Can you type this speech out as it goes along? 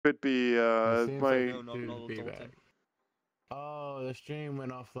Could be seems my. like No, not to be Dalton. back. Oh, the stream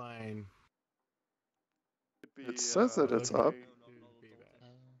went offline. It says that it's up.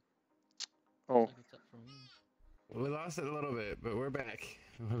 Oh, It's up for me. We lost it a little bit, but we're back.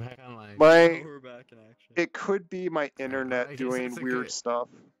 We're back online. my. We're back in action. It could be my I internet guess doing that's a weird good- stuff.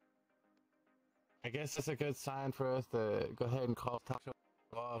 I guess that's a good sign for us to go ahead and call talk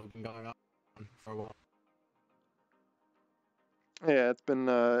show off. Been going on for a while. Yeah, it's been.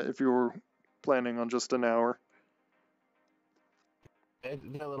 If you were planning on just an hour. It's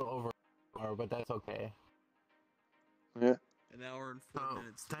been a little over, but that's okay. Yeah. An hour and 4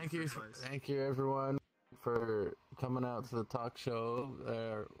 minutes. Thank you everyone for coming out to the talk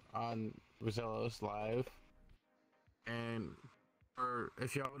show on Rezillo's live. And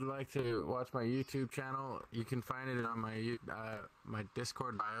if y'all would like to watch my YouTube channel, you can find it on my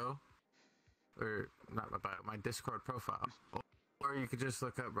Discord bio, or not my bio, my Discord profile. Or you could just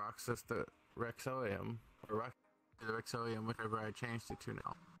look up Roxie the Rezillo, or Roxie the Rezillo, whichever I changed it to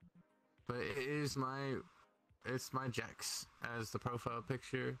now. But it's my Jax as the profile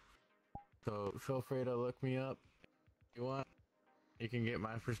picture. So feel free to look me up if you want. You can get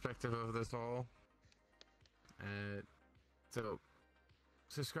my perspective of this all. So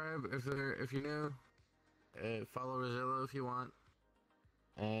subscribe if you're new. Follow Rezillo if you want.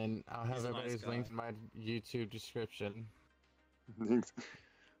 And I'll have everybody's links in my YouTube description. Thanks.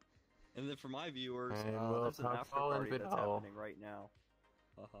 And then for my viewers, we'll there's an talk after all in party that's video. happening right now.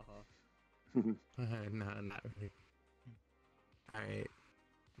 Ha ha ha. No, not really. Alright.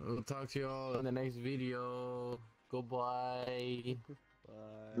 We'll talk to you all in the next video. Goodbye. Bye.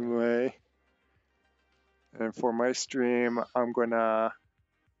 Anyway. And for my stream, I'm gonna.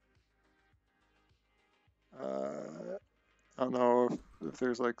 I don't know if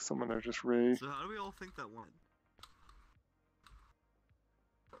there's like someone that just raised. So how do we all think that went?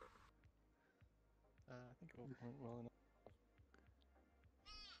 I think it went well enough.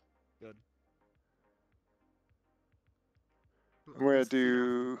 Good. I'm gonna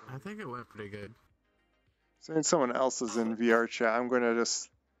do. I think it went pretty good. Since someone else is in VRChat, I'm gonna just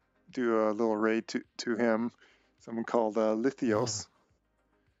do a little raid to him. Someone called Lithios.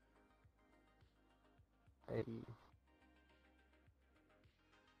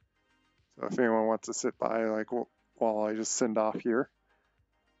 So if anyone wants to sit by, like while I just send off here.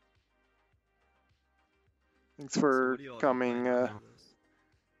 Thanks for coming.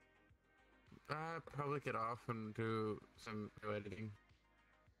 Probably get off and do some editing.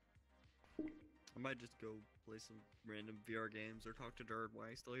 I might just go play some random VR games or talk to Dirt while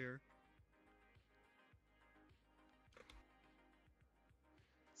he's still here.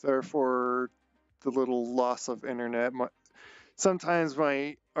 Sorry for the little loss of internet. Sometimes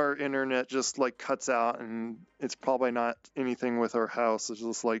our internet just like cuts out, and it's probably not anything with our house. It's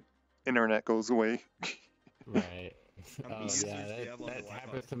just like internet goes away. Right. How many users do you have on the that Wi-Fi?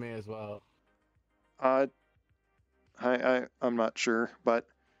 happens to me as well. I'm not sure, but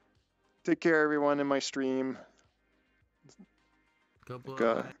take care, everyone, in my stream.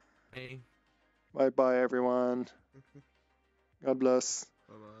 Goodbye. Bye bye, everyone. God bless.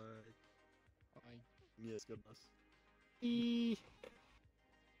 Bye bye. Bye. Yes, goodness.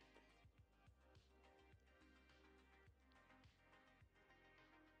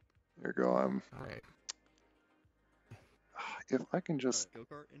 There you go. Alright. If I can just. Go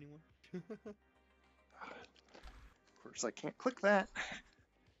kart, anyone? Of course, I can't click that.